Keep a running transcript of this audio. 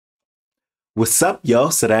What's up, y'all?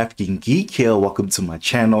 s.a.geek here. Welcome to my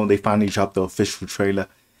channel. They finally dropped the official trailer.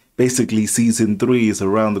 Basically, season 3 is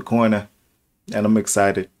around the corner, and I'm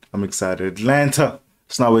excited. I'm excited. Atlanta.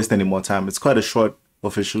 Let's not waste any more time. It's quite a short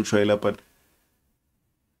official trailer, but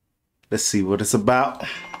let's see what it's about.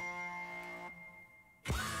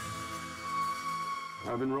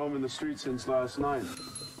 I've been roaming the streets since last night.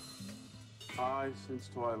 Since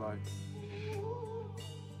twilight.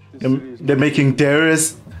 They're making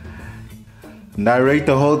Darius narrate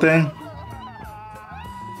the whole thing.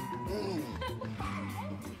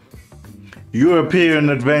 European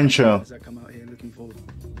adventure. Does that come out here looking for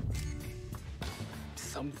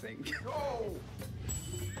something?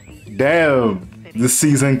 Damn, this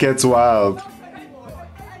season gets wild.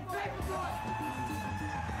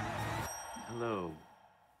 Hello.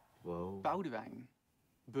 Whoa. Boudewijn.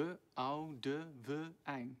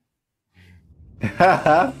 Boudewijn.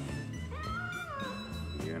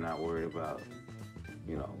 You're not worried about,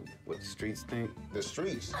 what the streets think? The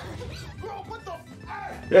streets.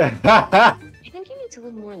 I think you need to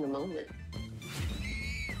live more in the moment.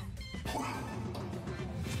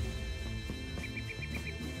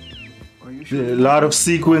 Are you A sure? lot of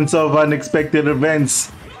sequence of unexpected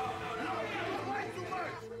events.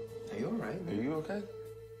 Are you alright? Are you okay?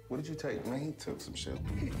 What did you take? Man, he took some shit.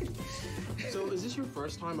 So, is this your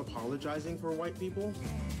first time apologizing for white people?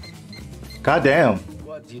 Goddamn.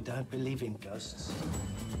 What, you don't believe in ghosts?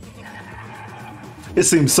 It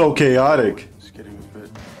seems so chaotic. It's getting a bit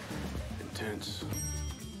intense.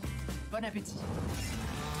 Bon appétit.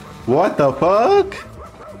 What the fuck?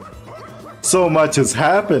 So much is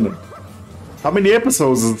happening. How many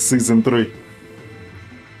episodes is season 3?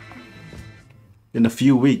 In a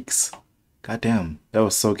few weeks. Goddamn, that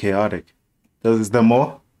was so chaotic. Is there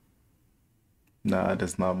more? Nah,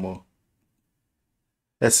 there's not more.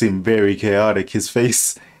 That seemed very chaotic. His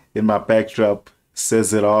face in my backdrop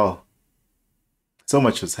says it all. So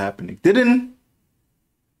much was happening. Didn't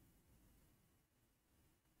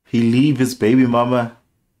he leave his baby mama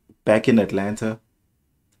back in Atlanta?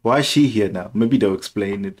 Why is she here now? Maybe they'll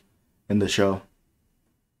explain it in the show.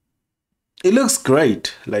 It looks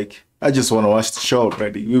great. Like, I just want to watch the show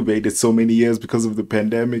already. We waited so many years because of the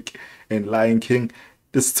pandemic and Lion King.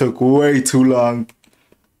 This took way too long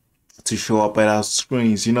to show up at our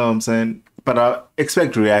screens, you know what I'm saying? But I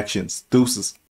expect reactions. Deuces.